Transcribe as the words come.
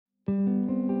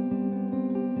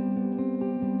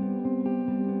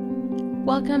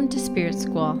Welcome to Spirit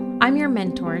School. I'm your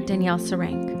mentor, Danielle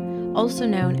Sarank, also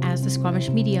known as the Squamish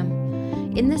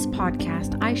Medium. In this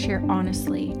podcast, I share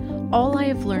honestly all I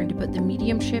have learned about the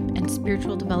mediumship and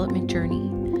spiritual development journey.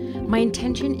 My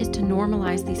intention is to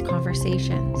normalize these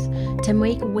conversations, to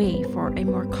make way for a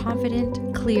more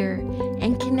confident, clear,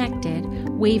 and connected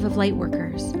wave of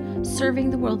lightworkers, serving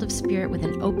the world of spirit with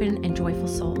an open and joyful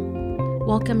soul.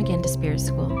 Welcome again to Spirit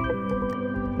School.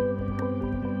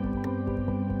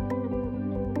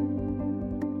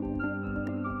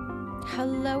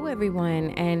 Hello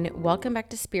everyone, and welcome back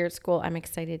to Spirit School. I'm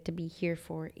excited to be here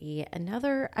for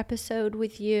another episode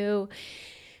with you.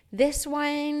 This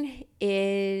one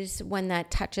is one that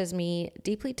touches me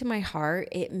deeply to my heart.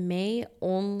 It may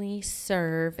only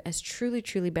serve as truly,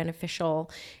 truly beneficial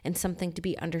and something to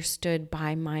be understood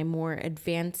by my more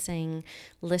advancing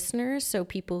listeners. So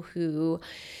people who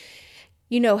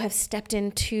have stepped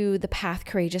into the path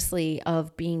courageously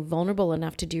of being vulnerable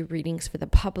enough to do readings for the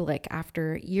public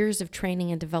after years of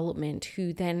training and development,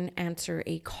 who then answer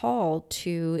a call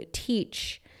to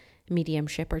teach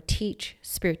mediumship or teach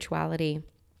spirituality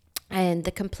and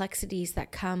the complexities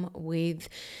that come with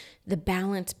the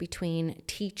balance between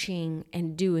teaching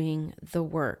and doing the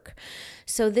work.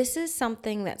 So this is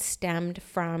something that stemmed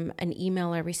from an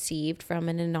email I received from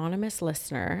an anonymous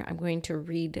listener. I'm going to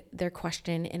read their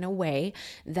question in a way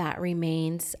that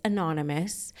remains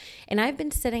anonymous. And I've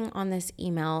been sitting on this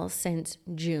email since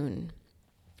June.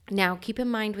 Now, keep in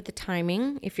mind with the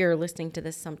timing, if you're listening to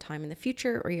this sometime in the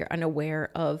future or you're unaware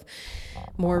of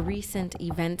more recent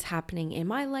events happening in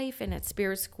my life and at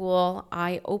Spirit School,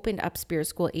 I opened up Spirit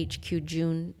School HQ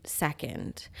June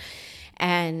 2nd.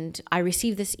 And I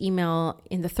received this email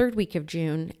in the third week of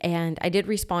June, and I did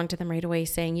respond to them right away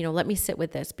saying, let me sit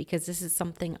with this because this is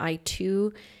something I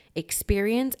too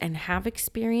experience and have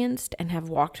experienced and have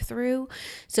walked through.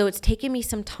 So it's taken me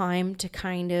some time to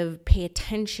kind of pay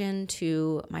attention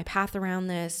to my path around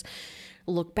this,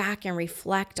 look back and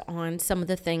reflect on some of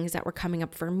the things that were coming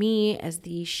up for me as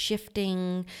these shifts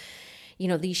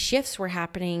were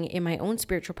happening in my own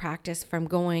spiritual practice, from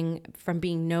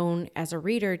being known as a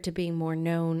reader to being more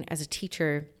known as a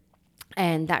teacher.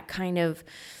 And that kind of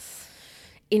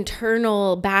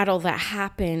internal battle that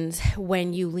happens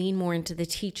when you lean more into the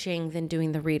teaching than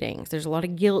doing the readings. There's a lot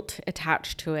of guilt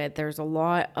attached to it. There's a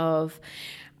lot of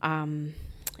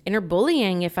inner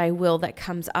bullying, if I will, that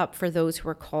comes up for those who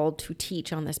are called to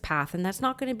teach on this path. And that's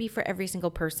not going to be for every single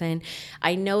person.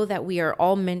 I know that we are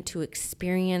all meant to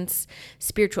experience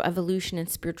spiritual evolution and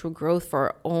spiritual growth for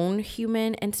our own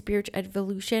human and spiritual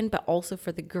evolution, but also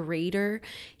for the greater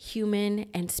human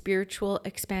and spiritual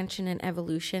expansion and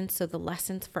evolution. So the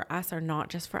lessons for us are not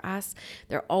just for us.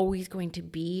 They're always going to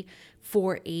be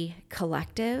for a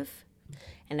collective.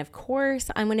 And of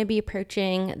course, I'm going to be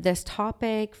approaching this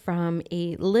topic from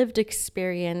a lived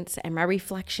experience and my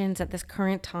reflections at this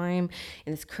current time,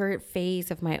 in this current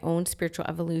phase of my own spiritual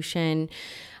evolution.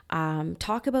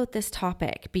 Talk about this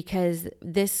topic because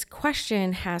this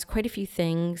question has quite a few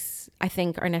things I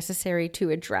think are necessary to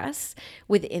address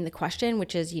within the question,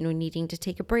 which is, needing to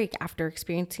take a break after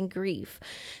experiencing grief,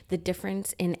 the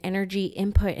difference in energy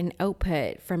input and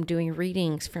output from doing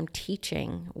readings, from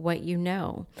teaching what you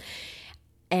know,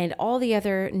 and all the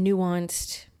other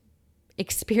nuanced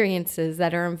experiences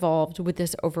that are involved with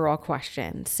this overall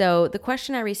question. So the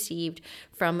question I received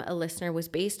from a listener was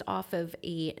based off of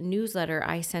a newsletter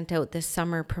I sent out this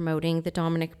summer promoting the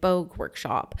Dominic Bogue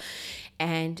workshop.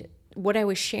 And what I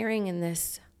was sharing in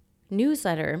this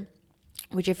newsletter,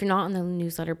 which if you're not on the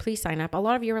newsletter, please sign up. A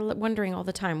lot of you are wondering all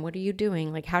the time, what are you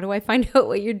doing? Like, how do I find out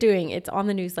what you're doing? It's on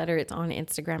the newsletter. It's on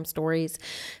Instagram stories.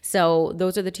 So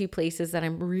those are the two places that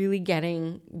I'm really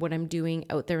getting what I'm doing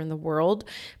out there in the world.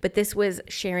 But this was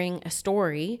sharing a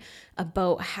story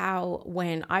about how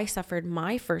when I suffered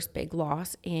my first big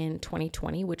loss in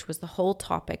 2020, which was the whole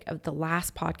topic of the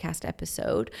last podcast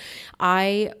episode,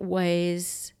 I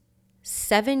was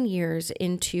 7 years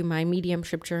into my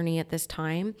mediumship journey at this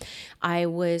time. I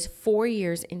was 4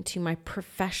 years into my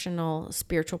professional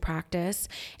spiritual practice,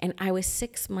 and I was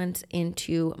 6 months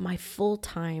into my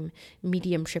full-time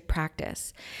mediumship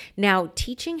practice. Now,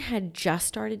 teaching had just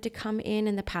started to come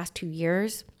in the past 2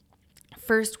 years.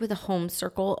 First with a home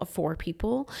circle of 4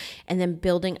 people, and then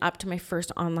building up to my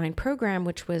first online program,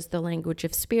 which was the Language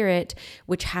of Spirit,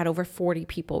 which had over 40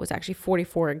 people. It was actually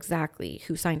 44 exactly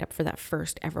who signed up for that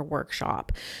first ever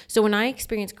workshop. So when I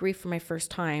experienced grief for my first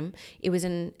time, it was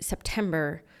in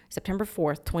September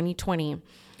 4th, 2020.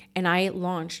 And I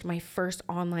launched my first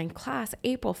online class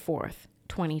April 4th,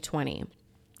 2020.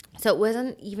 So it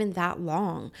wasn't even that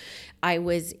long. I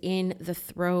was in the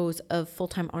throes of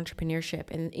full-time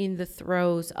entrepreneurship and in the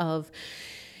throes of,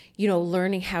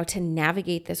 learning how to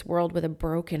navigate this world with a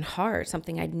broken heart,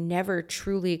 something I'd never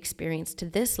truly experienced to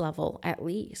this level, at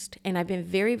least. And I've been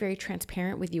very, very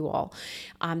transparent with you all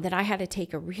that I had to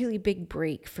take a really big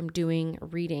break from doing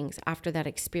readings after that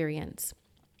experience.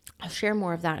 I'll share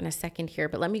more of that in a second here,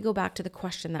 but let me go back to the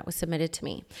question that was submitted to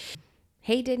me.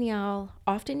 Hey Danielle,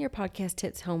 often your podcast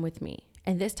hits home with me,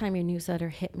 and this time your newsletter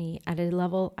hit me at a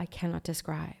level I cannot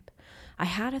describe. I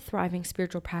had a thriving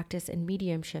spiritual practice and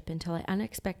mediumship until I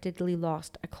unexpectedly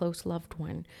lost a close loved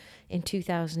one in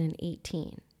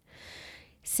 2018.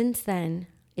 Since then,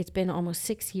 it's been almost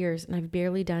 6 years and I've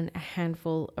barely done a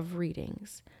handful of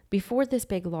readings. Before this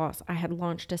big loss, I had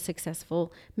launched a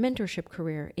successful mentorship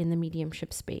career in the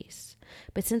mediumship space.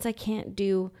 But since I can't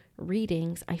do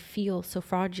readings, I feel so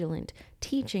fraudulent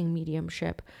teaching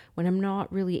mediumship when I'm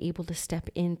not really able to step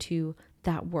into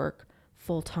that work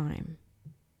full time.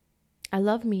 I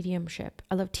love mediumship.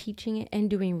 I love teaching it and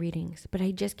doing readings, but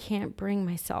I just can't bring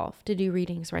myself to do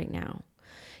readings right now.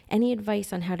 Any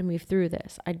advice on how to move through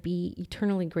this, I'd be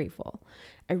eternally grateful.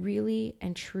 I really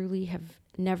and truly have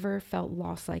never felt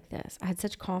lost like this. I had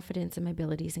such confidence in my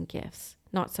abilities and gifts.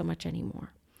 Not so much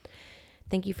anymore.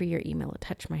 Thank you for your email. It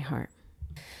touched my heart.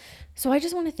 So I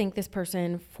just want to thank this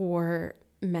person for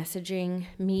messaging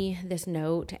me this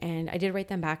note, and I did write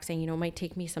them back saying, it might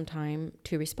take me some time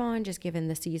to respond just given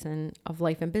the season of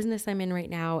life and business I'm in right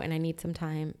now, and I need some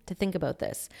time to think about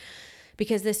this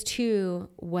because this too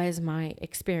was my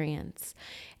experience.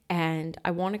 And I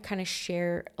want to kind of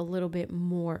share a little bit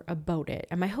more about it.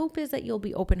 And my hope is that you'll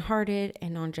be open-hearted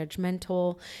and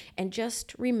non-judgmental, and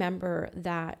just remember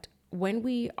that when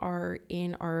we are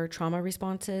in our trauma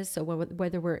responses, so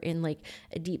whether we're in like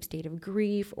a deep state of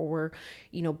grief or,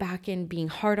 back in being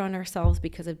hard on ourselves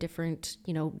because of different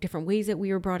ways that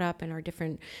we were brought up and our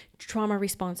different trauma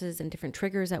responses and different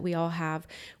triggers that we all have,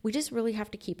 we just really have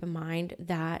to keep in mind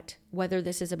that whether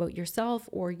this is about yourself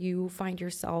or you find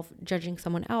yourself judging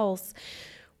someone else,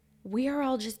 we are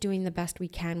all just doing the best we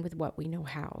can with what we know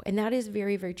how. And that is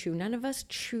very, very true. None of us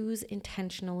choose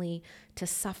intentionally to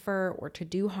suffer or to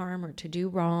do harm or to do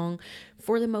wrong.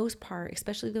 For the most part,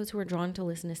 especially those who are drawn to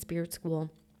listen to Spirit School,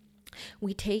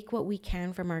 we take what we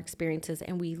can from our experiences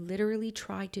and we literally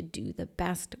try to do the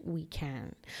best we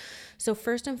can. So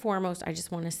first and foremost, I just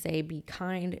want to say, be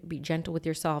kind, be gentle with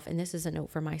yourself. And this is a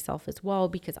note for myself as well,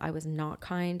 because I was not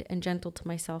kind and gentle to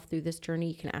myself through this journey.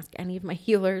 You can ask any of my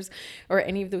healers or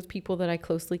any of those people that I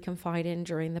closely confide in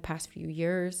during the past few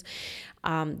years.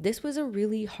 This was a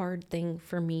really hard thing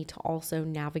for me to also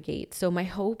navigate. So my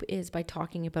hope is by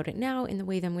talking about it now in the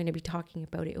way that I'm going to be talking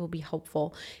about it, it will be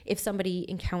helpful if somebody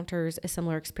encounters a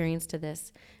similar experience to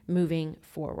this moving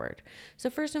forward.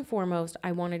 So first and foremost,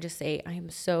 I want to just say I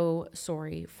am so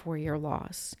sorry for your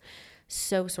loss.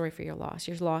 So sorry for your loss.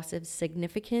 Your loss is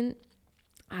significant.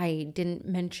 I didn't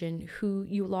mention who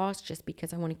you lost just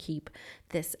because I want to keep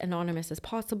this anonymous as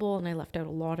possible, and I left out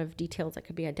a lot of details that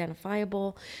could be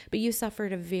identifiable, but you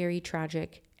suffered a very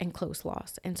tragic and close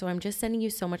loss. And so I'm just sending you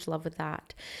so much love with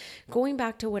that. Going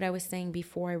back to what I was saying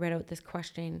before I read out this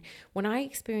question, when I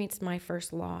experienced my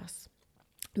first loss,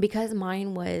 because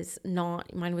mine was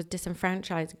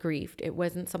disenfranchised grief. It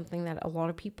wasn't something that a lot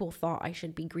of people thought I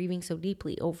should be grieving so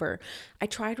deeply over. I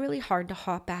tried really hard to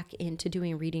hop back into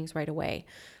doing readings right away.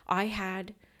 I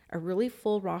had a really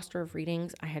full roster of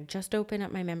readings. I had just opened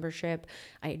up my membership.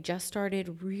 I had just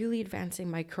started really advancing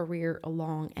my career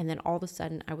along. And then all of a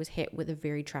sudden I was hit with a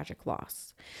very tragic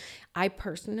loss. I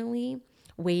personally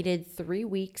waited 3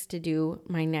 weeks to do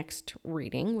my next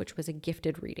reading, which was a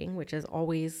gifted reading, which is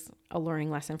always a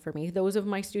learning lesson for me. Those of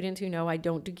my students who know I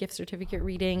don't do gift certificate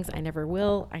readings, I never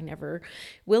will. I never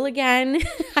will again.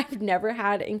 I've never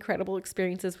had incredible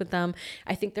experiences with them.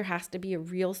 I think there has to be a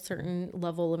real certain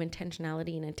level of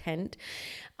intentionality and intent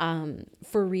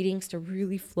for readings to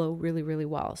really flow really, really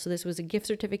well. So this was a gift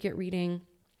certificate reading.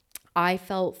 I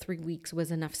felt 3 weeks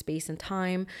was enough space and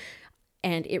time,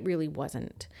 and it really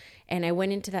wasn't. And I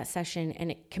went into that session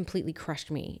and it completely crushed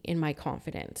me in my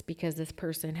confidence because this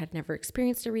person had never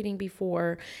experienced a reading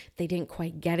before. They didn't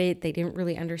quite get it. They didn't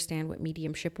really understand what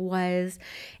mediumship was.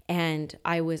 And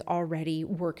I was already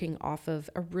working off of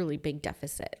a really big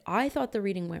deficit. I thought the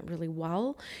reading went really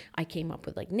well. I came up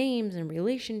with like names and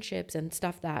relationships and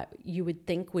stuff that you would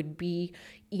think would be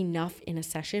enough in a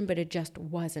session, but it just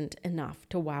wasn't enough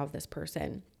to wow this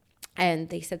person. And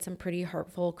they said some pretty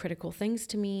hurtful, critical things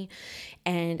to me.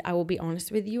 And I will be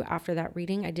honest with you, after that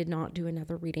reading, I did not do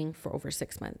another reading for over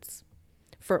 6 months.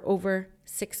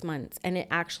 And it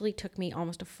actually took me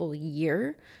almost a full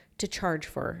year to charge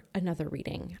for another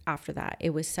reading after that. It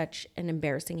was such an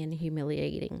embarrassing and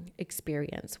humiliating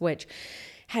experience, which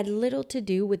had little to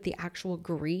do with the actual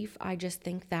grief. I just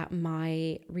think that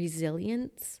my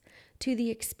resilience to the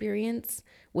experience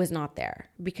was not there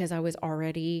because I was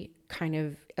already kind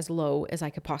of as low as I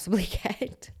could possibly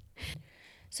get.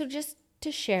 So just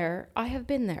to share, I have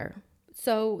been there.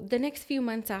 So the next few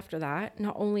months after that,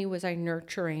 not only was I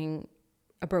nurturing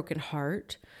a broken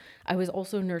heart, I was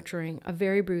also nurturing a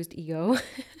very bruised ego.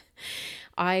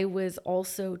 I was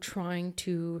also trying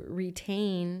to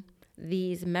retain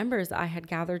these members that I had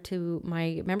gathered to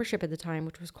my membership at the time,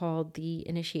 which was called the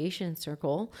Initiation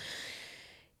Circle,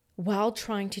 while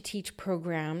trying to teach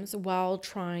programs, while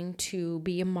trying to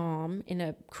be a mom in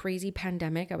a crazy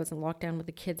pandemic. I was in lockdown with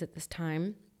the kids at this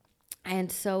time.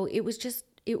 And so it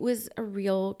was a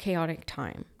real chaotic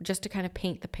time, just to kind of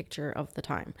paint the picture of the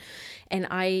time. And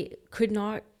I could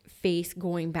not face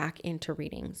going back into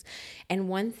readings. And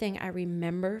one thing I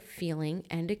remember feeling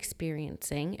and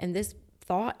experiencing, and this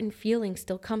thought and feeling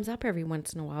still comes up every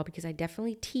once in a while because I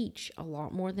definitely teach a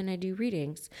lot more than I do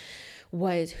readings,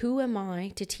 was who am I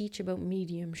to teach about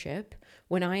mediumship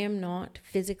when I am not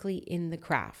physically in the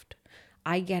craft?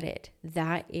 I get it.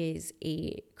 That is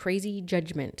a crazy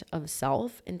judgment of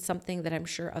self and something that I'm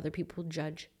sure other people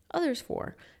judge others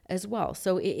for as well.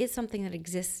 So it is something that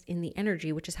exists in the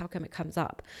energy, which is how come it comes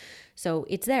up. So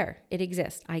it's there. It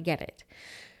exists. I get it.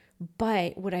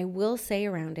 But what I will say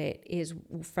around it is,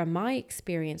 from my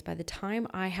experience, by the time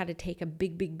I had to take a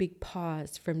big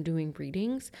pause from doing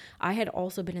readings, I had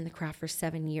also been in the craft for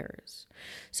 7 years.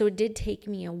 So it did take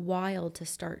me a while to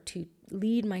start to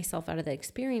lead myself out of the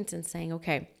experience and saying,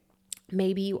 okay,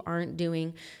 maybe you aren't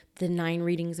doing the 9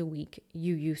 readings a week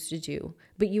you used to do,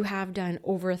 but you have done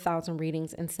over 1,000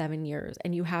 readings in 7 years,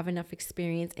 and you have enough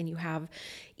experience and you have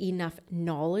enough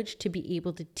knowledge to be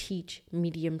able to teach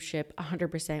mediumship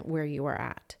 100% where you are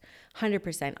at.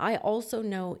 100%. I also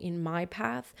know in my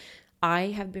path, I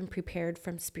have been prepared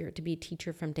from spirit to be a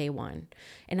teacher from day one.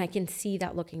 And I can see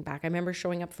that looking back. I remember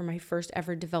showing up for my first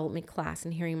ever development class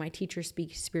and hearing my teacher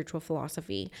speak spiritual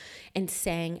philosophy and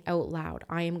saying out loud,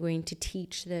 I am going to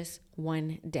teach this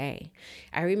one day.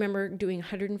 I remember doing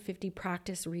 150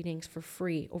 practice readings for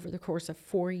free over the course of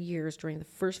 4 years during the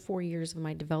first 4 years of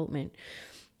my development,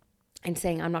 and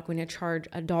saying, I'm not going to charge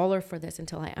 $1 for this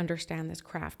until I understand this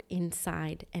craft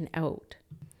inside and out.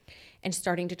 And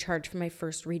starting to charge for my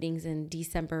first readings in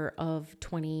December of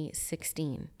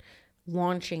 2016,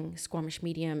 launching Squamish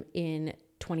Medium in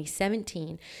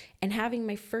 2017, and having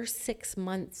my first 6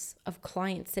 months of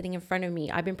clients sitting in front of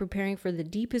me. I've been preparing for the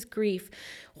deepest grief,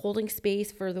 holding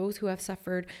space for those who have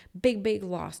suffered big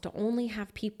loss, to only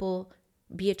have people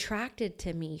be attracted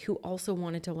to me who also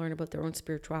wanted to learn about their own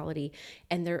spirituality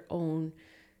and their own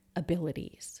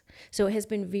abilities. So it has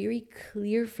been very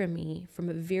clear for me from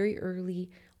a very early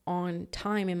on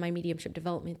time in my mediumship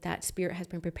development that spirit has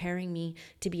been preparing me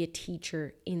to be a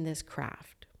teacher in this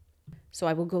craft. So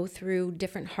I will go through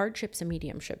different hardships in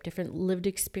mediumship, different lived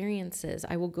experiences.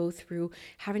 I will go through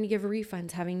having to give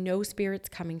refunds, having no spirits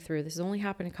coming through. This has only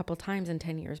happened a couple of times in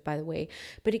 10 years, by the way,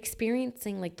 but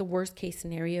experiencing like the worst case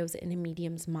scenarios in a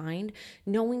medium's mind,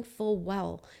 knowing full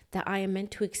well that I am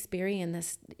meant to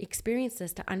experience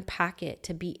this to unpack it,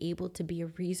 to be able to be a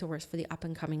resource for the up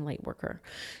and coming light worker.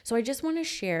 So I just want to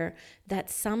share that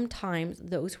sometimes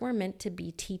those who are meant to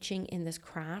be teaching in this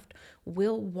craft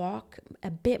will walk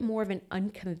a bit more of an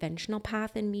unconventional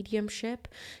path in mediumship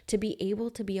to be able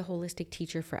to be a holistic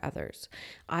teacher for others.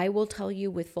 I will tell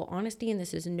you with full honesty, and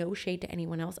this is no shade to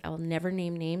anyone else, I will never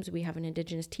name names. We have an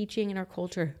Indigenous teaching in our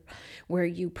culture where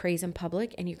you praise in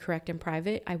public and you correct in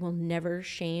private. I will never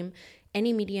shame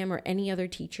any medium or any other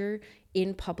teacher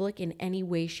in public in any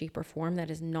way, shape, or form.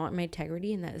 That is not my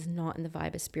integrity, and that is not in the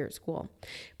vibe of Spirit School.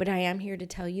 But I am here to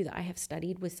tell you that I have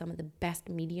studied with some of the best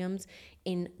mediums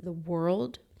in the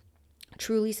world.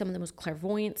 Truly some of the most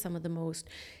clairvoyant, some of the most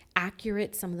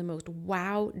accurate, some of the most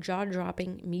wow,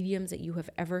 jaw-dropping mediums that you have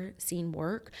ever seen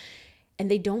work.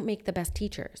 And they don't make the best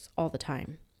teachers all the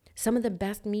time. Some of the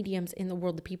best mediums in the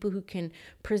world, the people who can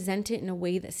present it in a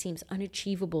way that seems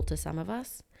unachievable to some of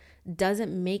us,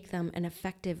 doesn't make them an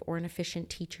effective or an efficient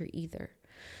teacher either.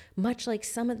 Much like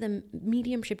some of the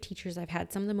mediumship teachers I've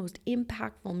had, some of the most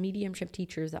impactful mediumship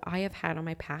teachers that I have had on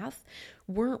my path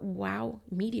weren't wow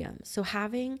mediums. So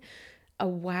having a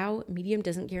wow medium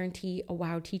doesn't guarantee a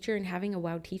wow teacher, and having a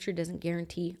wow teacher doesn't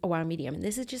guarantee a wow medium. And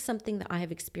this is just something that I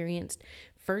have experienced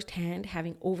firsthand,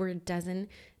 having over a dozen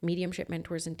mediumship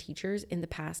mentors and teachers in the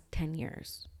past 10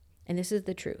 years. And this is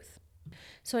the truth.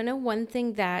 So I know one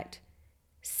thing that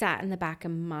sat in the back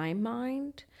of my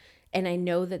mind And I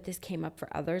know that this came up for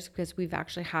others because we've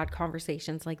actually had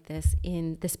conversations like this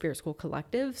in the Spirit School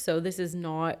Collective. So this is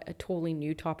not a totally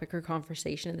new topic or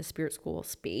conversation in the Spirit School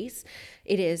space.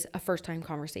 It is a first-time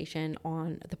conversation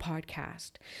on the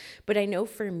podcast. But I know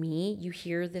for me, you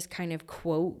hear this kind of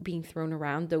quote being thrown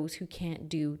around, those who can't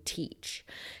do teach,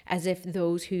 as if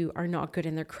those who are not good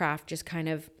in their craft just kind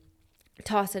of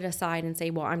toss it aside and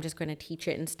say, well, I'm just going to teach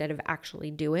it instead of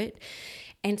actually do it.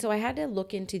 And so I had to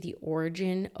look into the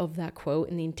origin of that quote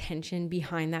and the intention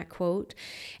behind that quote.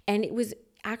 And it was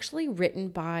actually written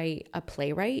by a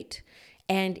playwright,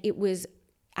 and it was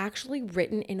actually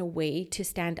written in a way to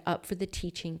stand up for the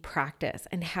teaching practice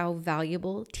and how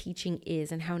valuable teaching is,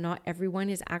 and how not everyone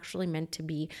is actually meant to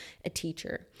be a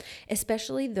teacher,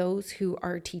 especially those who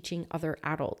are teaching other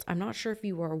adults. I'm not sure if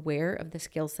you are aware of the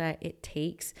skill set it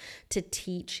takes to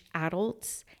teach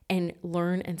adults and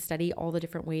learn and study all the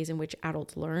different ways in which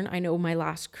adults learn. I know my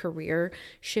last career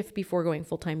shift before going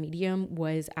full-time medium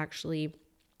was actually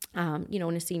in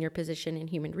a senior position in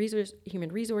human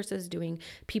resources doing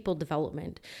people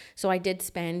development. So I did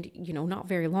spend, not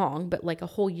very long, but like a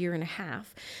whole year and a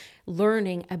half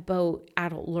learning about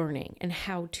adult learning and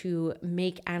how to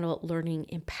make adult learning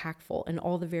impactful and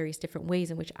all the various different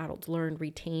ways in which adults learn,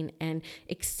 retain, and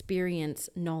experience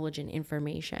knowledge and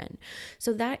information.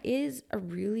 So that is a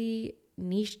really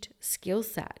niched skill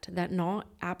set that not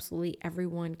absolutely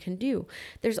everyone can do.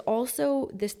 There's also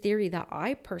this theory that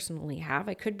I personally have.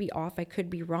 I could be off, I could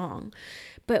be wrong.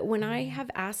 But when I have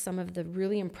asked some of the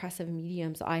really impressive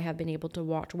mediums I have been able to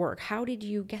watch work, how did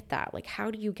you get that? Like,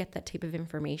 how do you get that type of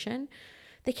information?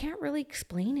 They can't really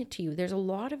explain it to you. There's a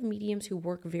lot of mediums who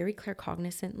work very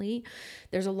claircognizantly.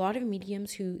 There's a lot of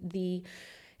mediums who the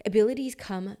abilities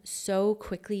come so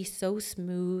quickly, so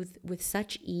smooth, with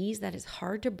such ease that it's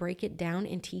hard to break it down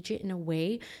and teach it in a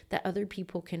way that other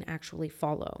people can actually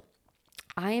follow.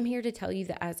 I am here to tell you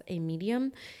that as a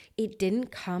medium, it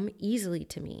didn't come easily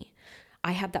to me.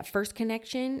 I had that first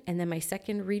connection, and then my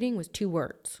second reading was 2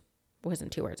 words. It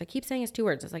wasn't 2 words. I keep saying it's 2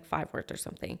 words. It's like 5 words or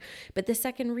something. But the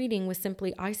second reading was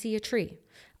simply, I see a tree.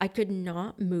 I could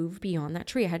not move beyond that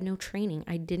tree. I had no training.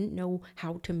 I didn't know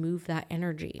how to move that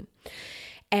energy.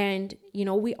 And,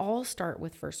 we all start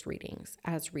with first readings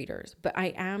as readers, but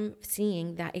I am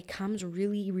seeing that it comes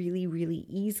really, really, really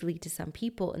easily to some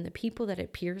people. And the people that it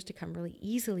appears to come really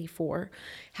easily for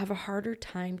have a harder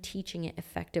time teaching it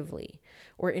effectively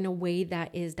or in a way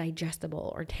that is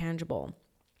digestible or tangible.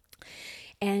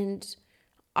 And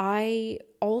I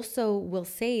also will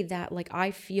say that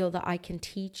I feel that I can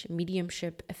teach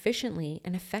mediumship efficiently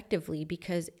and effectively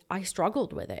because I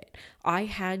struggled with it. I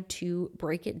had to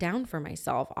break it down for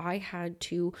myself. I had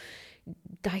to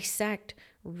dissect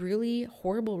really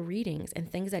horrible readings and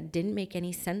things that didn't make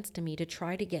any sense to me to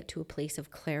try to get to a place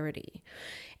of clarity.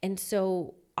 And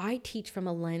so I teach from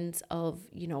a lens of,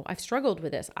 I've struggled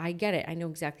with this. I get it. I know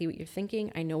exactly what you're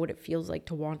thinking. I know what it feels like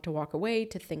to want to walk away,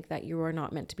 to think that you are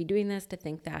not meant to be doing this, to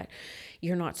think that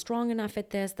you're not strong enough at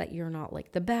this, that you're not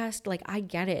the best. I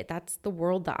get it. That's the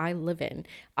world that I live in.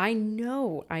 I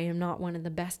know I am not one of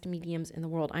the best mediums in the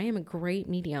world. I am a great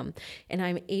medium, and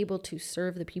I'm able to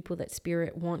serve the people that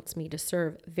Spirit wants me to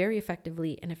serve very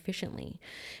effectively and efficiently.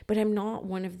 But I'm not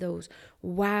one of those,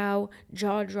 wow,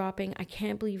 jaw-dropping, I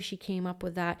can't believe she came up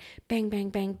with that, bang, bang,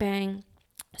 bang, bang,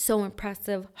 so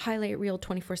impressive, highlight reel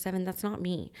 24/7. That's not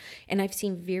me. And I've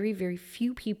seen very, very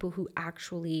few people who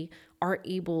actually are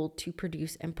able to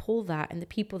produce and pull that. And the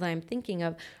people that I'm thinking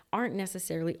of aren't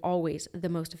necessarily always the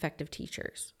most effective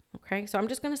teachers. Okay, so I'm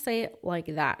just going to say it like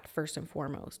that first and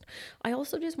foremost. I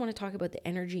also just want to talk about the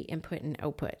energy input and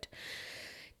output.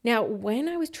 Now, when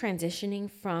I was transitioning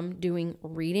from doing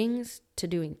readings to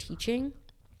doing teaching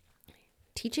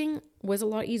was a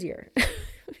lot easier.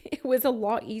 It was a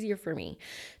lot easier for me.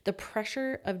 The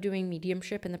pressure of doing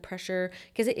mediumship and the pressure,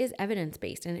 because it is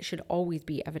evidence-based and it should always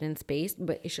be evidence-based,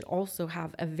 but it should also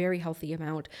have a very healthy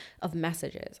amount of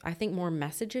messages. I think more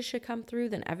messages should come through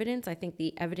than evidence. I think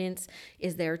the evidence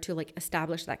is there to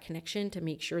establish that connection, to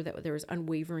make sure that there is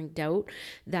unwavering doubt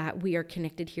that we are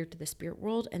connected here to the spirit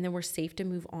world, and then we're safe to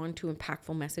move on to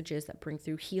impactful messages that bring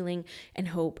through healing and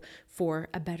hope for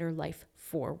a better life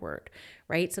forward,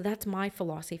 right? So that's my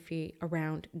philosophy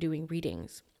around doing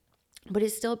readings. But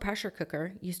it's still a pressure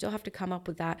cooker. You still have to come up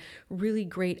with that really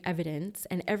great evidence,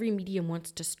 and every medium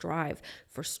wants to strive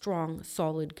for strong,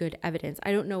 solid, good evidence.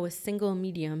 I don't know a single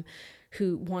medium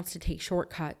who wants to take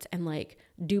shortcuts and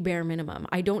do bare minimum.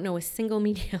 I don't know a single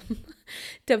medium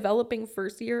developing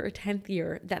first year or 10th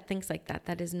year that thinks like that.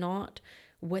 That is not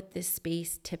what this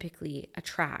space typically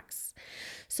attracts.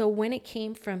 So when it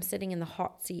came from sitting in the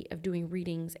hot seat of doing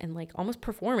readings and like almost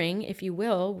performing, if you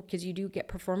will, because you do get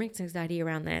performance anxiety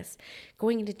around this,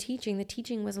 going into teaching, the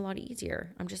teaching was a lot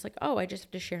easier. I'm just like, oh, I just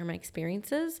have to share my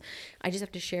experiences. I just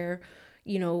have to share,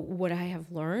 what I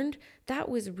have learned. That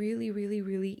was really, really,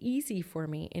 really easy for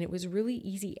me. And it was really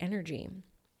easy energy.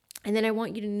 And then I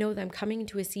want you to know that I'm coming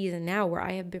into a season now where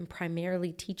I have been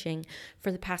primarily teaching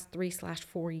for the past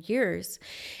 3/4 years.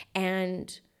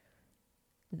 And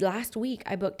last week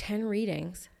I booked 10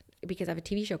 readings because I have a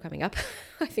TV show coming up.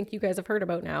 I think you guys have heard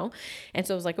about now. And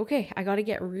so I was like, okay, I got to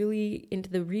get really into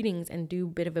the readings and do a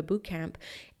bit of a boot camp.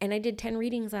 And I did 10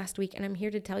 readings last week. And I'm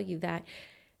here to tell you that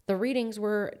the readings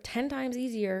were 10 times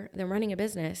easier than running a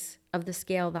business of the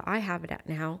scale that I have it at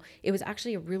now. It was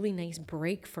actually a really nice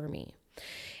break for me.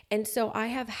 And so I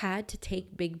have had to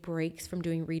take big breaks from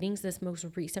doing readings. This most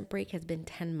recent break has been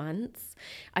 10 months.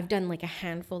 I've done like a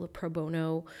handful of pro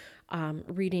bono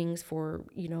readings for,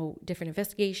 different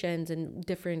investigations and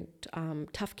different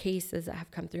tough cases that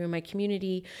have come through in my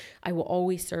community. I will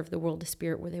always serve the world of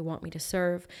spirit where they want me to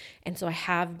serve. And so I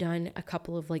have done a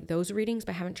couple of like those readings,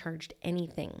 but I haven't charged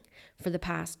anything for the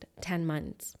past 10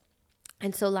 months.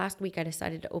 And so last week I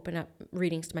decided to open up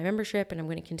readings to my membership, and I'm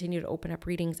going to continue to open up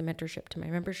readings and mentorship to my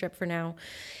membership for now.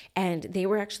 And they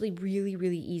were actually really,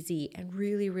 really easy and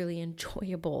really, really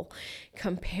enjoyable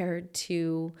compared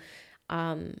to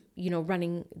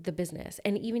running the business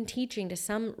and even teaching to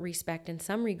some respect, in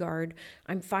some regard.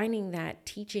 I'm finding that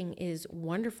teaching is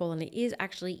wonderful, and it is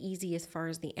actually easy as far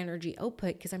as the energy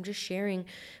output, because I'm just sharing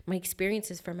my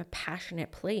experiences from a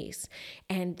passionate place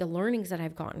and the learnings that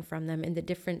I've gotten from them and the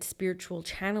different spiritual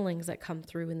channelings that come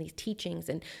through in these teachings.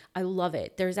 And I love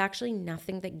it. There's actually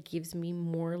nothing that gives me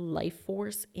more life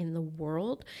force in the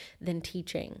world than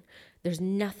teaching. There's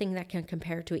nothing that can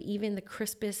compare to it. Even the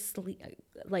crispest,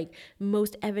 like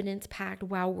most evidence-packed,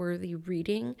 wow-worthy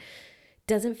reading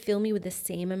doesn't fill me with the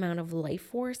same amount of life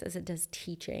force as it does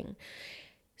teaching.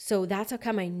 So that's how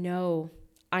come I know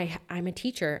I'm a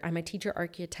teacher. I'm a teacher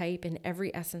archetype in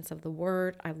every essence of the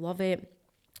word. I love it.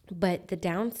 But the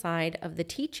downside of the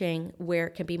teaching, where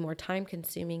it can be more time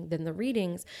consuming than the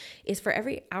readings, is for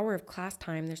every hour of class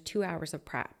time, there's 2 hours of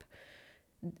prep.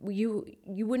 You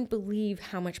wouldn't believe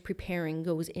how much preparing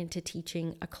goes into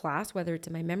teaching a class, whether it's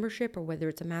in my membership or whether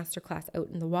it's a master class out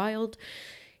in the wild.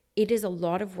 It is a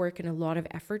lot of work and a lot of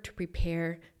effort to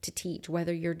prepare to teach,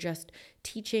 whether you're just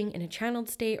teaching in a channeled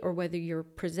state or whether you're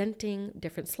presenting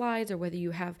different slides or whether you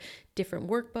have different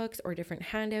workbooks or different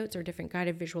handouts or different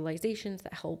guided visualizations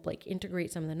that help like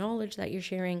integrate some of the knowledge that you're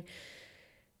sharing.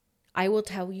 I will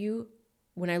tell you,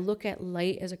 when I look at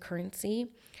light as a currency,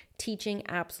 teaching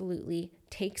absolutely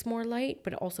takes more light,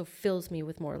 but it also fills me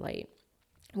with more light.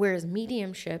 Whereas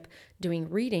mediumship, doing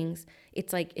readings,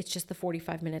 it's just the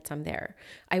 45 minutes I'm there.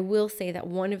 I will say that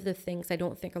one of the things I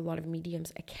don't think a lot of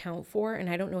mediums account for, and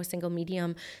I don't know a single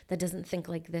medium that doesn't think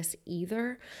like this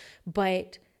either,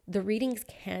 but the readings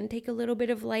can take a little bit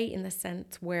of light in the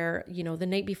sense where, the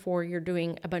night before you're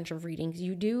doing a bunch of readings,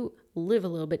 you do live a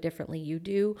little bit differently. You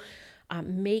do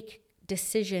make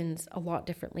decisions a lot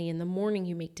differently. In the morning,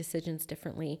 you make decisions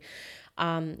differently,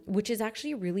 which is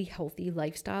actually a really healthy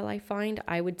lifestyle, I find.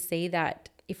 I would say that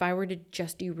if I were to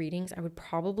just do readings, I would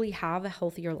probably have a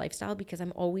healthier lifestyle because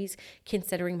I'm always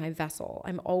considering my vessel.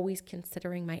 I'm always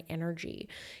considering my energy.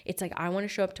 It's like, I want to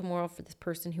show up tomorrow for this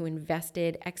person who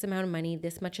invested X amount of money,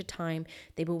 this much of time.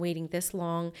 They've been waiting this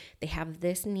long. They have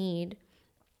this need.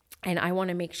 And I want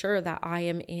to make sure that I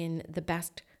am in the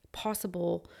best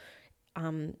possible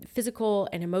physical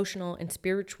and emotional and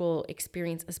spiritual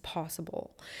experience as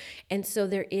possible. And so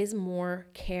there is more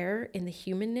care in the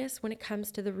humanness when it comes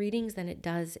to the readings than it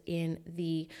does in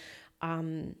the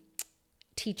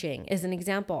teaching. As an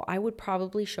example, I would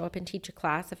probably show up and teach a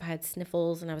class if I had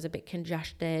sniffles and I was a bit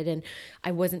congested and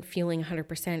I wasn't feeling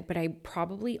 100%, but I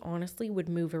probably honestly would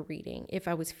move a reading if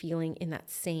I was feeling in that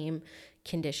same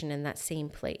condition, in that same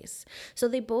place. So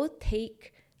they both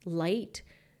take light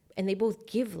and they both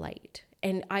give light.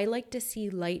 And I like to see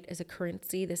light as a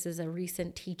currency. This is a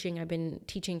recent teaching. I've been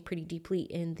teaching pretty deeply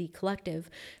in the collective,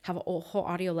 have a whole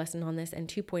audio lesson on this, and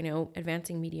 2.0,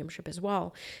 advancing mediumship as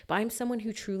well. But I'm someone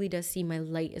who truly does see my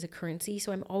light as a currency.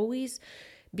 So I'm always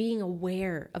being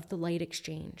aware of the light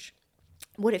exchange.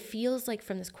 What it feels like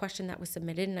from this question that was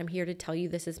submitted, and I'm here to tell you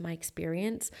this is my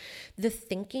experience, the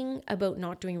thinking about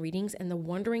not doing readings and the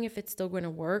wondering if it's still going to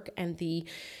work, and the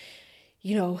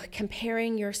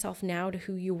comparing yourself now to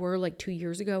who you were like 2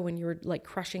 years ago when you were like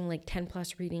crushing like 10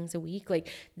 plus readings a week, like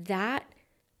that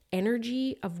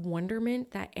energy of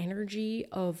wonderment, that energy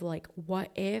of like, what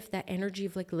if, that energy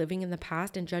of like living in the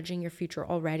past and judging your future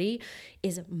already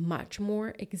is much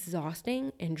more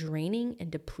exhausting and draining and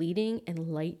depleting and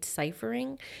light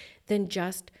ciphering than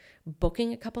just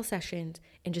booking a couple sessions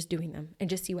and just doing them and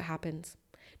just see what happens.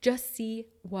 Just see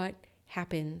what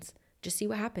happens. Just see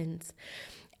what happens.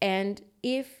 And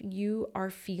if you are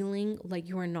feeling like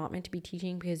you are not meant to be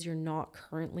teaching because you're not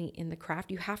currently in the craft,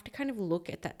 you have to kind of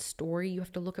look at that story. You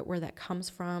have to look at where that comes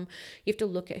from. You have to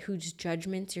look at whose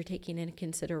judgments you're taking into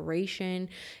consideration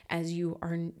as you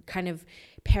are kind of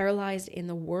paralyzed in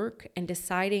the work and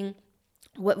deciding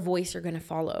what voice you're going to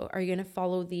follow. Are you going to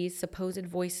follow these supposed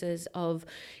voices of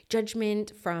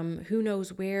judgment from who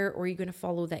knows where, or are you going to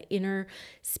follow that inner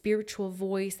spiritual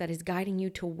voice that is guiding you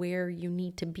to where you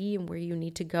need to be and where you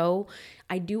need to go?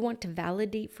 I do want to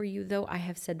validate for you, though, I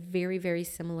have said very, very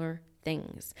similar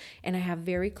things. And I have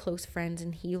very close friends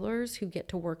and healers who get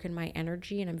to work in my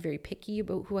energy, and I'm very picky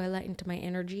about who I let into my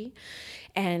energy.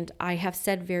 And I have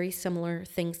said very similar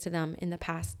things to them in the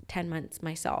past 10 months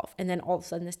myself. And then all of a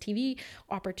sudden this TV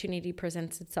opportunity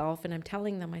presents itself, and I'm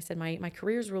telling them, I said, my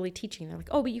career is really teaching. They're like,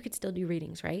 oh, but you could still do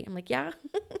readings, right? I'm like, yeah.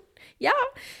 Yeah.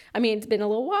 I mean, it's been a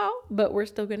little while, but we're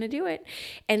still going to do it.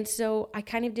 And so I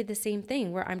kind of did the same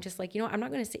thing where I'm just like, I'm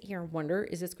not going to sit here and wonder,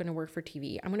 is this going to work for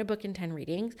TV? I'm going to book in 10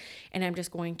 readings and I'm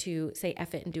just going to say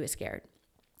F it and do it scared.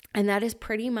 And that is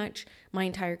pretty much my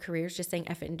entire career, is just saying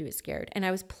F it and do it scared. And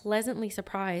I was pleasantly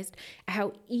surprised at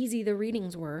how easy the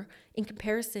readings were in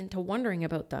comparison to wondering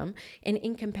about them and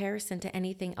in comparison to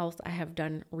anything else I have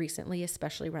done recently,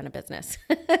 especially run a business.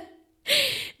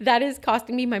 That is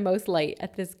costing me my most light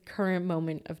at this current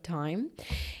moment of time.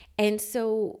 And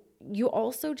so you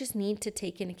also just need to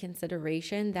take into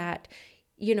consideration that,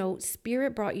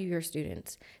 Spirit brought you your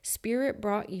students. Spirit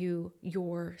brought you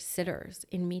your sitters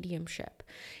in mediumship.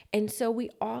 And so we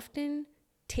often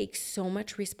take so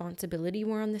much responsibility.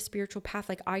 We're on the spiritual path.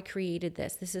 Like, I created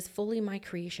this. This is fully my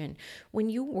creation. When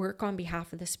you work on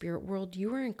behalf of the spirit world,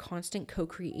 you are in constant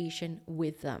co-creation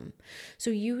with them. So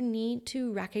you need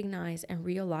to recognize and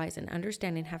realize and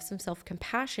understand and have some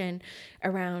self-compassion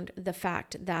around the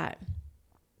fact that,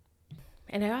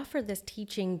 and I offer this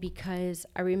teaching because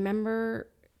I remember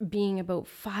being about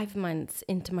 5 months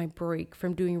into my break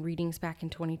from doing readings back in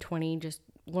 2020, just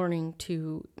learning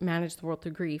to manage the world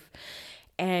through grief.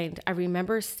 And I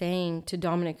remember saying to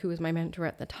Dominic, who was my mentor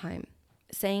at the time,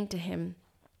 saying to him,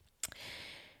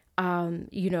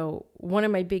 one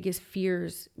of my biggest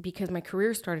fears, because my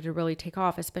career started to really take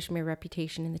off, especially my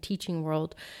reputation in the teaching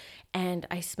world. And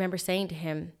I remember saying to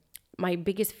him, my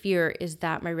biggest fear is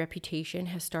that my reputation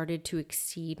has started to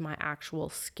exceed my actual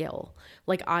skill.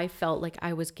 Like, I felt like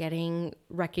I was getting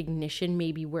recognition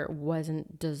maybe where it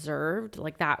wasn't deserved.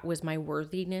 Like, that was my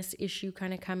worthiness issue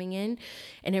kind of coming in.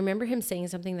 And I remember him saying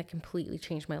something that completely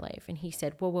changed my life. And he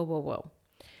said, whoa, whoa, whoa, whoa.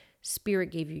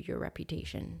 Spirit gave you your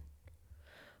reputation.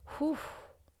 Whew.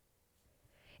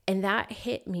 And that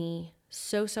hit me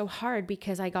so hard,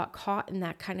 because I got caught in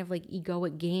that kind of like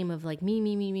egoic game of like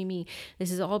me.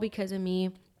 This is all because of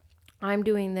me. I'm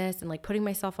doing this, and like putting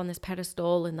myself on this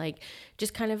pedestal, and like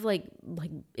just kind of like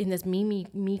in this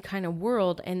me kind of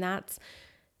world. And that's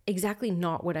exactly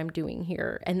not what I'm doing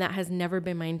here. And that has never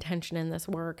been my intention in this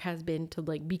work, has been to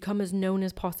like become as known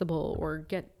as possible or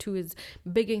get to as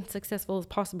big and successful as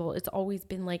possible. It's always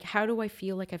been like, how do I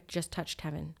feel like I've just touched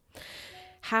heaven?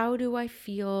 How do I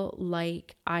feel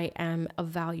like I am of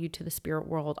value to the spirit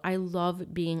world? I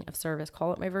love being of service.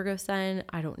 Call it my Virgo sun.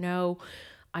 I don't know.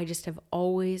 I just have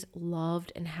always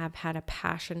loved and have had a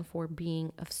passion for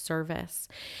being of service.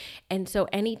 And so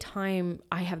anytime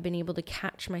I have been able to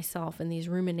catch myself in these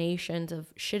ruminations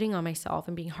of shitting on myself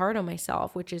and being hard on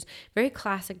myself, which is very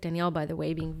classic Danielle, by the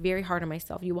way, being very hard on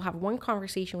myself. You will have one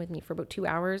conversation with me for about 2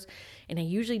 hours, and I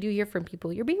usually do hear from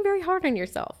people, you're being very hard on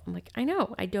yourself. I'm like, I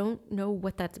know. I don't know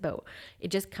what that's about.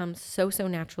 It just comes so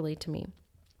naturally to me.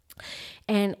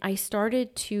 And I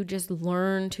started to just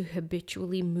learn to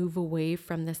habitually move away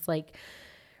from this like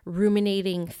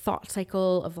ruminating thought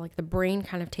cycle of like the brain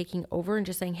kind of taking over, and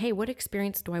just saying, hey, what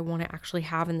experience do I want to actually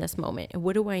have in this moment? And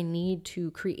what do I need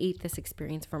to create this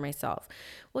experience for myself?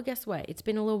 Well, guess what? It's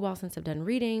been a little while since I've done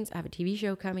readings. I have a TV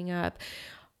show coming up.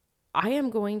 I am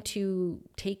going to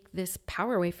take this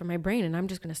power away from my brain, and I'm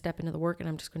just going to step into the work, and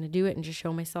I'm just going to do it and just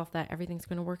show myself that everything's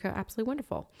going to work out absolutely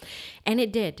wonderful. And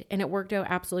it did. And it worked out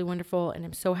absolutely wonderful. And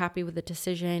I'm so happy with the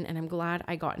decision. And I'm glad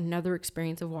I got another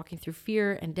experience of walking through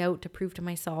fear and doubt to prove to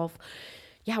myself,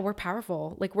 yeah, we're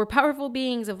powerful. Like, we're powerful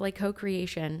beings of like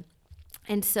co-creation.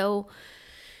 And so,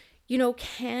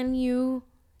 can you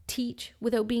teach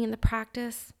without being in the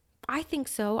practice? I think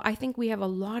so. I think we have a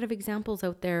lot of examples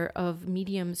out there of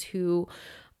mediums who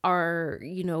are,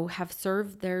 have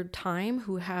served their time,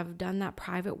 who have done that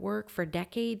private work for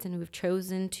decades and who have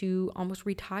chosen to almost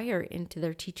retire into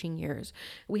their teaching years.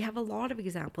 We have a lot of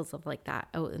examples of like that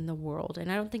out in the world,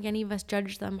 and I don't think any of us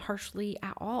judge them harshly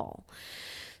at all.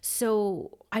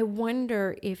 So I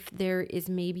wonder if there is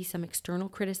maybe some external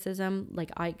criticism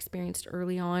like I experienced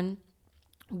early on,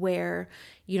 where,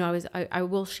 I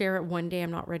will share it one day.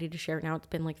 I'm not ready to share it now. It's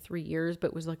been like 3 years, but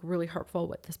it was like really hurtful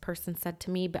what this person said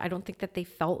to me. But I don't think that they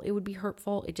felt it would be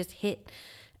hurtful. It just hit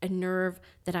a nerve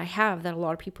that I have that a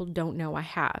lot of people don't know I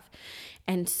have.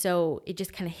 And so it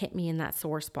just kind of hit me in that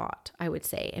sore spot, I would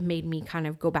say. It made me kind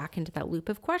of go back into that loop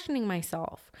of questioning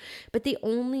myself. But the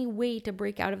only way to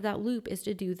break out of that loop is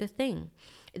to do the thing.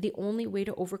 The only way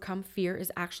to overcome fear is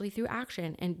actually through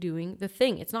action and doing the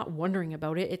thing. It's not wondering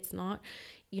about it. It's not,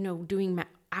 doing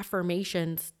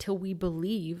affirmations till we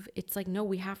believe. It's like, no,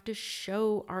 we have to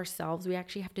show ourselves. We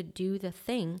actually have to do the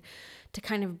thing to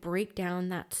kind of break down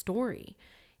that story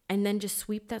and then just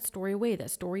sweep that story away,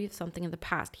 that story of something in the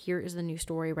past. Here is the new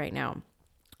story right now.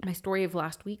 My story of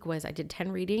last week was I did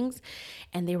 10 readings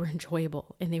and they were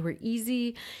enjoyable and they were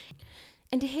easy.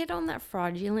 And to hit on that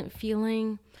fraudulent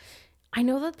feeling, I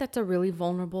know that that's a really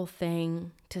vulnerable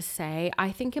thing to say.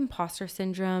 I think imposter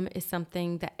syndrome is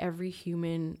something that every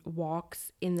human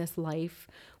walks in this life,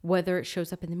 whether it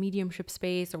shows up in the mediumship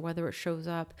space or whether it shows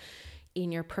up in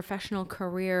your professional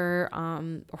career,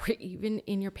 or even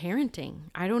in your parenting.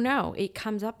 I don't know. It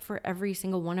comes up for every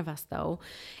single one of us though.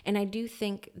 And I do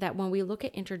think that when we look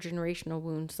at intergenerational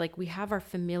wounds, like we have our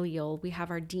familial, we have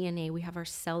our DNA, we have our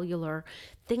cellular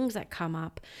things that come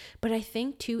up. But I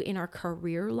think too, in our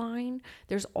career line,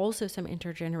 there's also some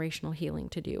intergenerational healing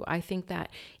to do. I think that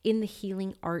in the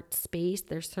healing art space,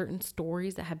 there's certain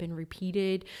stories that have been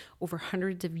repeated over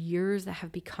hundreds of years that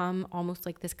have become almost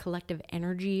like this collective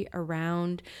energy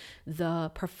around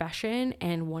the profession.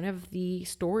 And one of the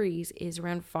stories is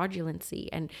around fraudulency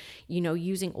and,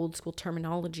 using old school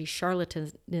terminology,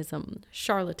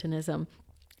 charlatanism.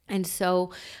 And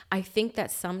so I think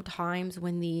that sometimes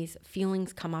when these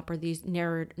feelings come up or these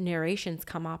narrations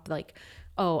come up, like,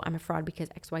 oh, I'm a fraud because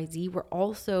XYZ, we're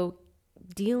also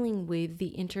dealing with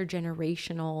the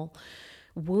intergenerational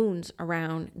wounds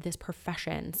around this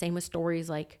profession. Same with stories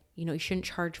like, you shouldn't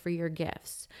charge for your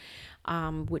gifts.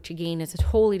 Which again is a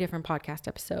totally different podcast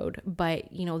episode. But,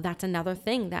 that's another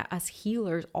thing that us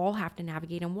healers all have to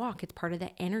navigate and walk. It's part of the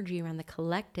energy around the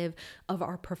collective of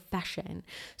our profession.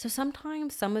 So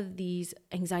sometimes some of these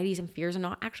anxieties and fears are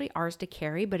not actually ours to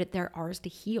carry, but they're ours to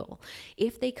heal.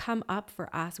 If they come up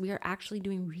for us, we are actually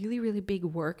doing really, really big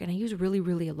work. And I use really,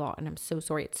 really a lot. And I'm so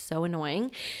sorry. It's so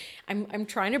annoying. I'm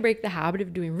trying to break the habit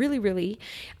of doing really, really.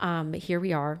 But here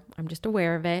we are. I'm just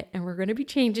aware of it and we're going to be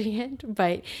changing it.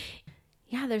 But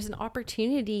yeah, there's an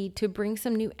opportunity to bring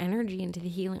some new energy into the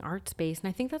healing art space. And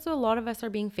I think that's what a lot of us are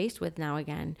being faced with now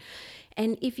again.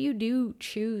 And if you do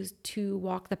choose to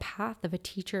walk the path of a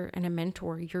teacher and a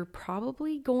mentor, you're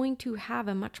probably going to have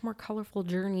a much more colorful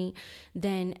journey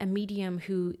than a medium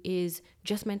who is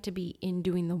just meant to be in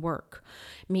doing the work.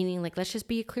 Meaning, like, let's just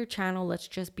be a clear channel. Let's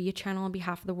just be a channel on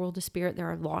behalf of the world of spirit. There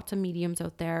are lots of mediums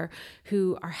out there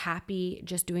who are happy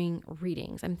just doing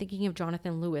readings. I'm thinking of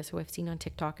Jonathan Lewis, who I've seen on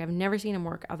TikTok. I've never seen him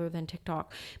work other than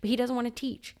TikTok, but he doesn't want to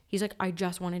teach. He's like, I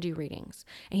just want to do readings.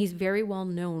 And he's very well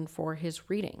known for his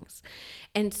readings.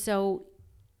 And so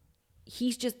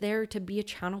he's just there to be a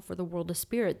channel for the world of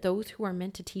spirit. Those who are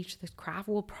meant to teach this craft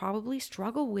will probably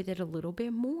struggle with it a little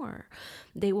bit more.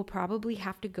 They will probably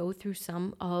have to go through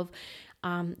some of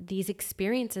these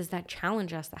experiences that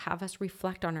challenge us, that have us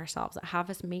reflect on ourselves, that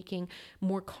have us making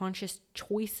more conscious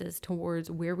choices towards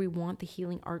where we want the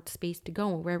healing art space to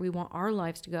go and where we want our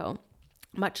lives to go.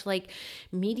 Much like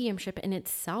mediumship in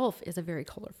itself is a very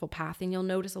colorful path. And you'll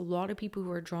notice a lot of people who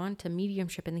are drawn to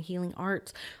mediumship and the healing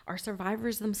arts are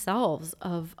survivors themselves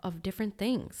of different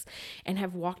things and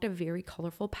have walked a very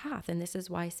colorful path. And this is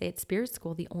why I say at Spirit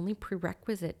School, the only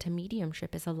prerequisite to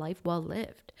mediumship is a life well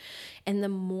lived. And the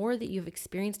more that you've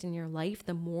experienced in your life,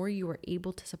 the more you are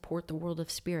able to support the world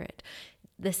of spirit.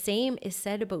 The same is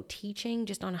said about teaching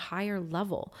just on a higher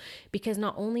level, because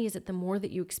not only is it the more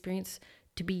that you experience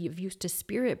to be of use to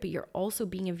spirit, but you're also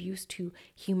being of use to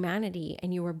humanity,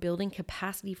 and you are building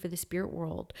capacity for the spirit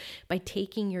world by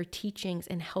taking your teachings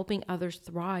and helping others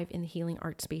thrive in the healing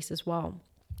art space as well.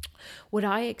 What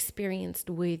I experienced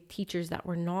with teachers that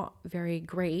were not very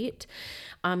great,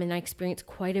 and I experienced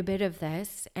quite a bit of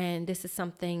this, and this is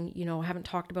something, I haven't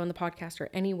talked about in the podcast or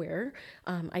anywhere.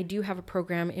 I do have a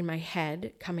program in my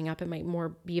head coming up. It might more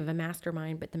be of a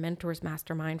mastermind, but the mentors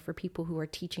mastermind for people who are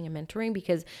teaching and mentoring,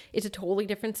 because it's a totally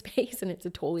different space and it's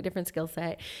a totally different skill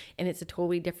set and it's a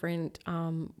totally different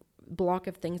block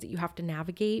of things that you have to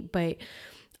navigate. But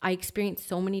I experienced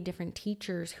so many different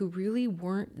teachers who really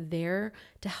weren't there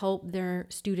to help their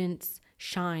students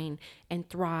shine and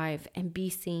thrive and be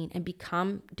seen and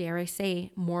become, dare I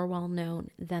say, more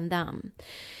well-known than them.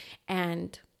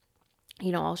 And,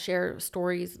 I'll share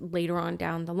stories later on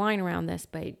down the line around this,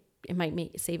 but it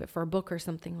might save it for a book or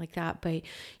something like that. But,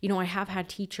 I have had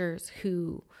teachers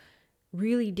who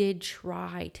really did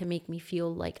try to make me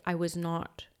feel like I was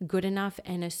not good enough.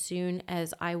 And as soon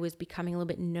as I was becoming a little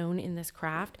bit known in this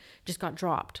craft, just got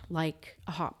dropped like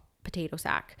a hot potato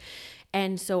sack.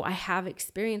 And so I have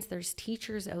experienced there's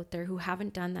teachers out there who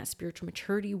haven't done that spiritual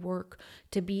maturity work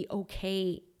to be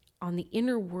okay on the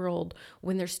inner world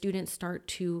when their students start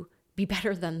to be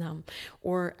better than them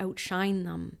or outshine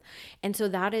them. And so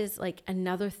that is like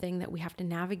another thing that we have to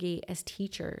navigate as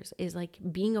teachers, is like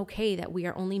being okay that we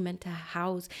are only meant to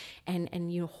house and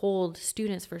hold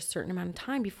students for a certain amount of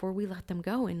time before we let them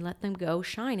go and let them go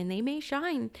shine. And they may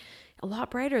shine a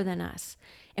lot brighter than us.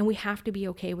 And we have to be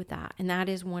okay with that. And that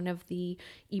is one of the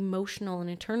emotional and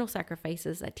internal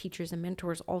sacrifices that teachers and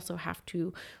mentors also have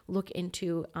to look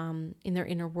into in their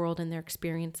inner world and their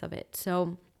experience of it.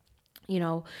 So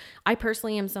I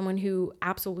personally am someone who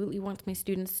absolutely wants my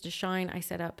students to shine. I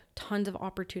set up tons of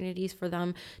opportunities for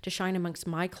them to shine amongst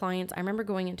my clients. I remember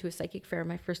going into a psychic fair,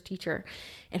 my first teacher,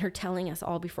 and her telling us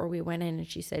all before we went in, and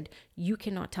she said, "You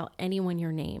cannot tell anyone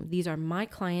your name. These are my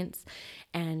clients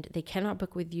and they cannot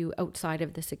book with you outside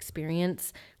of this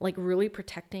experience," like really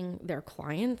protecting their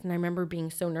clients. And I remember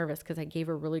being so nervous because I gave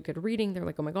a really good reading. They're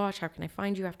like, "Oh my gosh, how can I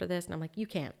find you after this?" And I'm like, "You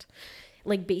can't."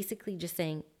 Like basically just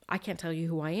saying, I can't tell you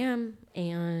who I am,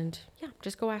 and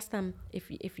just go ask them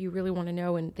if you really want to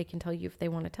know, and they can tell you if they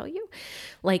want to tell you.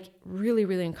 Like really,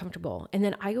 really uncomfortable. And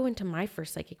then I go into my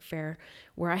first psychic fair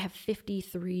where I have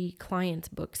 53 clients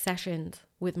book sessions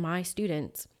with my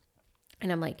students.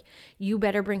 And I'm like, you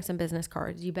better bring some business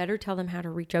cards. You better tell them how to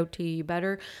reach out to you. You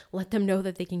better let them know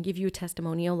that they can give you a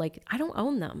testimonial. Like, I don't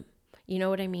own them. You know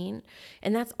what I mean?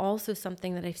 And that's also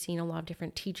something that I've seen a lot of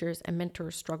different teachers and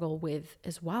mentors struggle with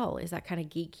as well, is that kind of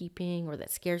gatekeeping or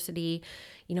that scarcity.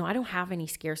 I don't have any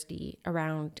scarcity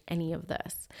around any of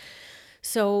this.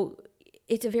 So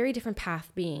it's a very different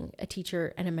path being a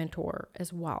teacher and a mentor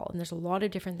as well. And there's a lot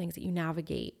of different things that you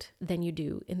navigate than you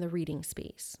do in the reading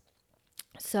space.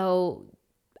 So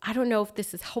I don't know if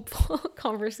this is helpful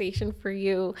conversation for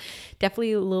you.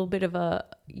 Definitely a little bit of a,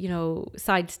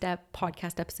 sidestep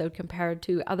podcast episode compared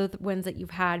to other ones that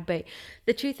you've had. But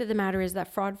the truth of the matter is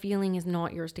that fraud feeling is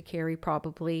not yours to carry,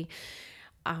 probably.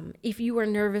 If you are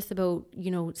nervous about,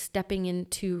 stepping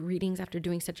into readings after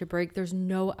doing such a break, there's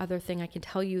no other thing I can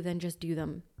tell you than just do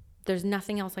them. There's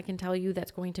nothing else I can tell you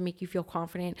that's going to make you feel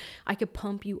confident. I could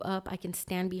pump you up. I can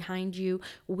stand behind you,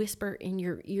 whisper in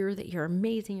your ear that you're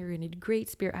amazing, you're going to do great,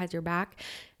 spirit has your back.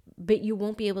 But you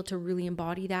won't be able to really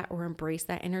embody that or embrace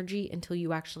that energy until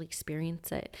you actually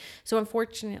experience it. So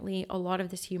unfortunately, a lot of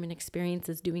this human experience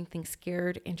is doing things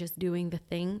scared and just doing the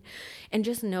thing. And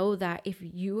just know that if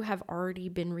you have already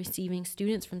been receiving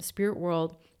students from the spirit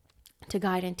world to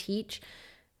guide and teach,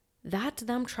 that's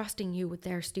them trusting you with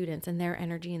their students and their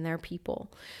energy and their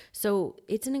people. So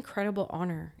it's an incredible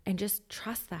honor, and just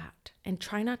trust that and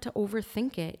try not to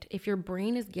overthink it. If your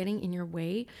brain is getting in your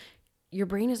way, your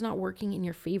brain is not working in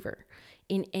your favor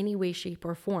in any way, shape,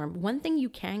 or form. One thing you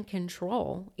can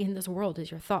control in this world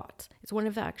is your thoughts. It's one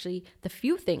of actually the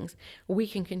few things we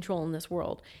can control in this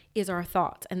world is our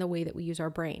thoughts and the way that we use our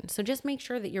brain. So just make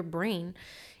sure that your brain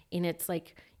in its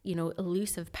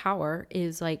elusive power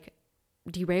is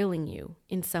derailing you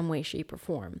in some way, shape, or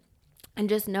form. And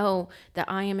just know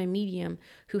that I am a medium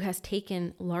who has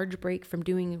taken a large break from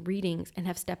doing readings and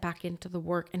have stepped back into the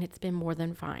work, and it's been more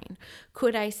than fine.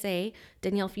 Could I say,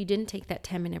 Danielle, if you didn't take that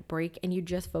 10-minute break and you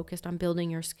just focused on building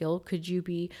your skill, could you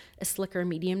be a slicker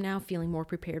medium now, feeling more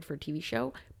prepared for a TV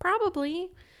show? Probably,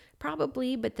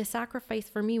 but the sacrifice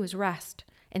for me was rest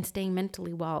and staying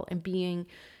mentally well and being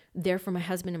there for my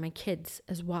husband and my kids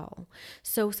as well.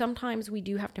 So sometimes we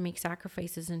do have to make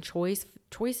sacrifices and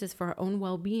choices for our own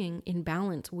well-being in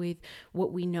balance with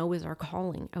what we know is our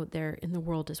calling out there in the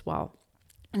world as well.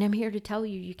 And I'm here to tell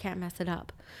you, you can't mess it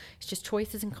up. It's just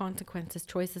choices and consequences,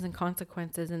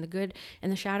 and the good and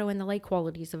the shadow and the light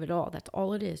qualities of it all. That's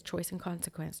all it is. Choice and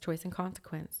consequence.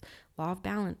 Law of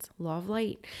balance, law of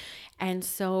light. And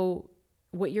so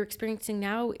what you're experiencing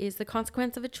now is the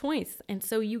consequence of a choice. And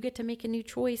so you get to make a new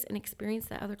choice and experience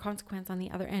that other consequence on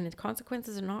the other end. And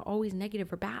consequences are not always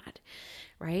negative or bad,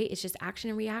 right? It's just action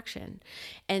and reaction.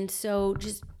 And so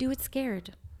just do it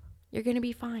scared. You're going to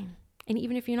be fine. And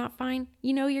even if you're not fine,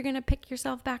 you're going to pick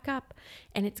yourself back up,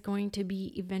 and it's going to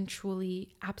be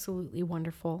eventually absolutely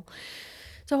wonderful.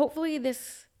 So hopefully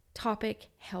this topic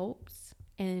helps,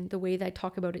 and the way that I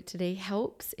talk about it today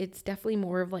helps. It's definitely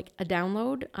more of like a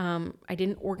download. I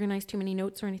didn't organize too many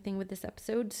notes or anything with this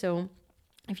episode. So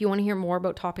if you want to hear more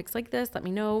about topics like this, let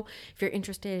me know. If you're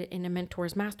interested in a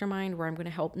mentor's mastermind where I'm going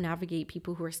to help navigate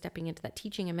people who are stepping into that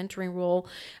teaching and mentoring role,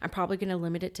 I'm probably going to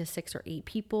limit it to 6 or 8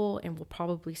 people, and we'll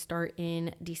probably start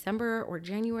in December or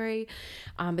January.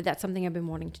 But that's something I've been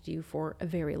wanting to do for a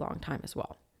very long time as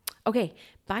well. Okay,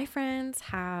 bye friends.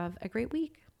 Have a great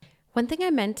week. One thing I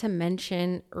meant to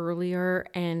mention earlier,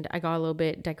 and I got a little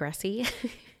bit digressy.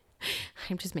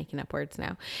 I'm just making up words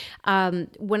now.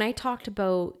 When I talked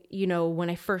about, when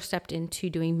I first stepped into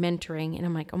doing mentoring, and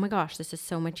I'm like, oh my gosh, this is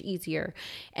so much easier.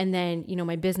 And then,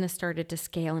 my business started to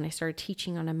scale, and I started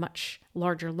teaching on a much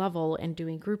larger level and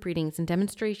doing group readings and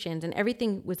demonstrations, and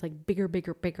everything was like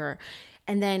bigger.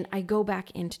 And then I go back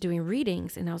into doing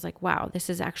readings, and I was like, wow, this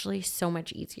is actually so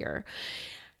much easier.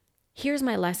 Here's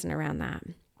my lesson around that.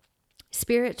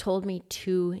 Spirit told me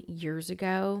 2 years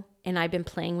ago, and I've been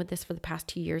playing with this for the past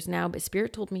 2 years now, but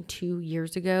Spirit told me 2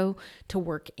 years ago to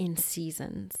work in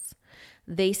seasons.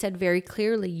 They said very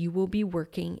clearly, you will be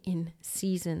working in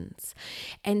seasons.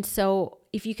 And so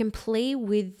if you can play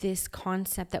with this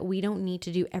concept that we don't need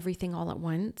to do everything all at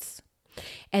once,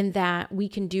 and that we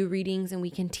can do readings and we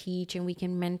can teach and we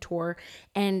can mentor,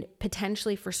 and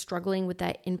potentially for struggling with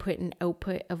that input and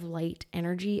output of light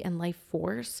energy and life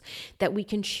force, that we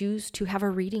can choose to have a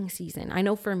reading season. I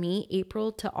know for me,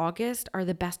 April to August are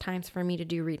the best times for me to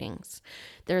do readings.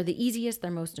 They're the easiest,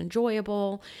 they're most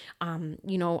enjoyable.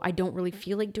 I don't really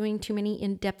feel like doing too many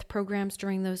in-depth programs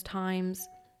during those times.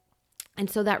 And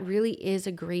so that really is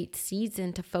a great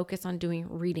season to focus on doing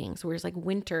readings. Whereas like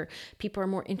winter, people are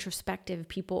more introspective.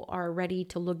 People are ready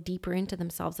to look deeper into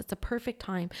themselves. It's a perfect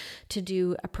time to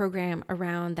do a program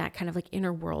around that kind of like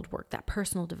inner world work, that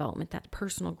personal development, that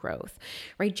personal growth,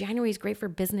 right? January is great for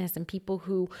business and people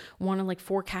who want to like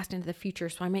forecast into the future.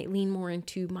 So I might lean more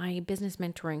into my business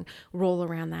mentoring role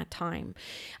around that time.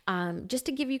 Just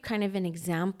to give you kind of an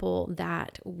example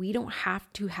that we don't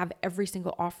have to have every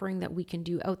single offering that we can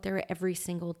do out there every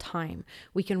single time.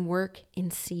 We can work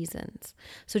in seasons.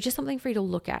 So just something for you to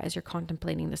look at as you're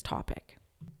contemplating this topic.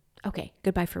 Okay,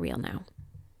 goodbye for real now.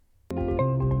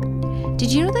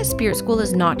 Did you know that Spirit School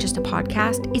is not just a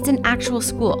podcast? It's an actual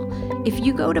school. If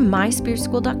you go to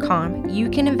myspiritschool.com, you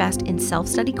can invest in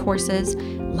self-study courses,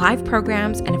 live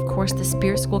programs, and of course the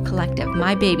Spirit School Collective,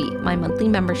 my baby, my monthly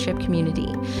membership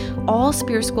community. All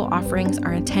Spirit School offerings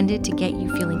are intended to get you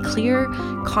feeling clear,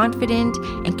 confident,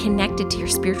 and connected to your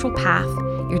spiritual path,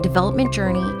 your development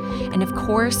journey, and of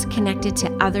course, connected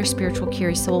to other spiritual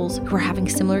curious souls who are having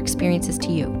similar experiences to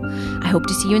you. I hope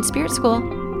to see you in Spirit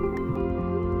School.